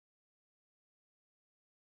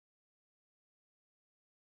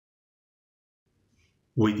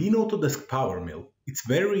Within Autodesk PowerMill, it's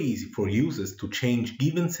very easy for users to change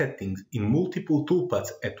given settings in multiple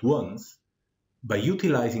toolpaths at once by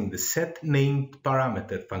utilizing the Set Named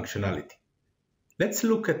Parameter functionality. Let's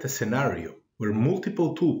look at a scenario where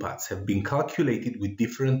multiple toolpaths have been calculated with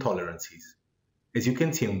different tolerances, as you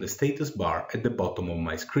can see on the status bar at the bottom of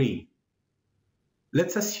my screen.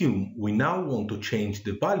 Let's assume we now want to change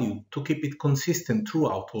the value to keep it consistent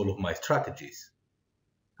throughout all of my strategies.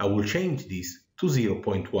 I will change this to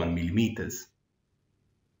 0.1 mm.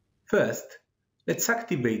 First, let's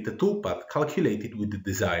activate the toolpath calculated with the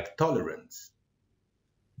desired tolerance.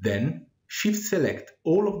 Then, Shift-select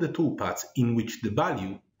all of the toolpaths in which the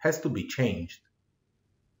value has to be changed.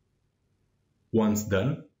 Once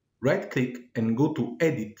done, right-click and go to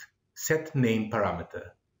Edit, Set Name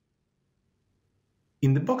Parameter.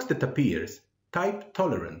 In the box that appears, type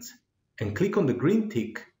Tolerance and click on the green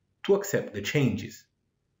tick to accept the changes.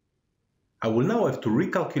 I will now have to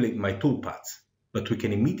recalculate my toolpaths, but we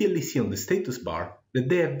can immediately see on the status bar that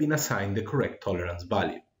they have been assigned the correct tolerance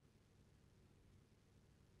value.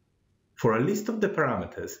 For a list of the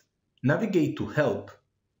parameters, navigate to Help,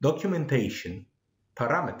 Documentation,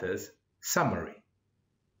 Parameters, Summary.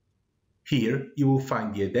 Here you will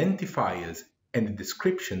find the identifiers and the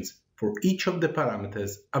descriptions for each of the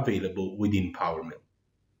parameters available within PowerMill.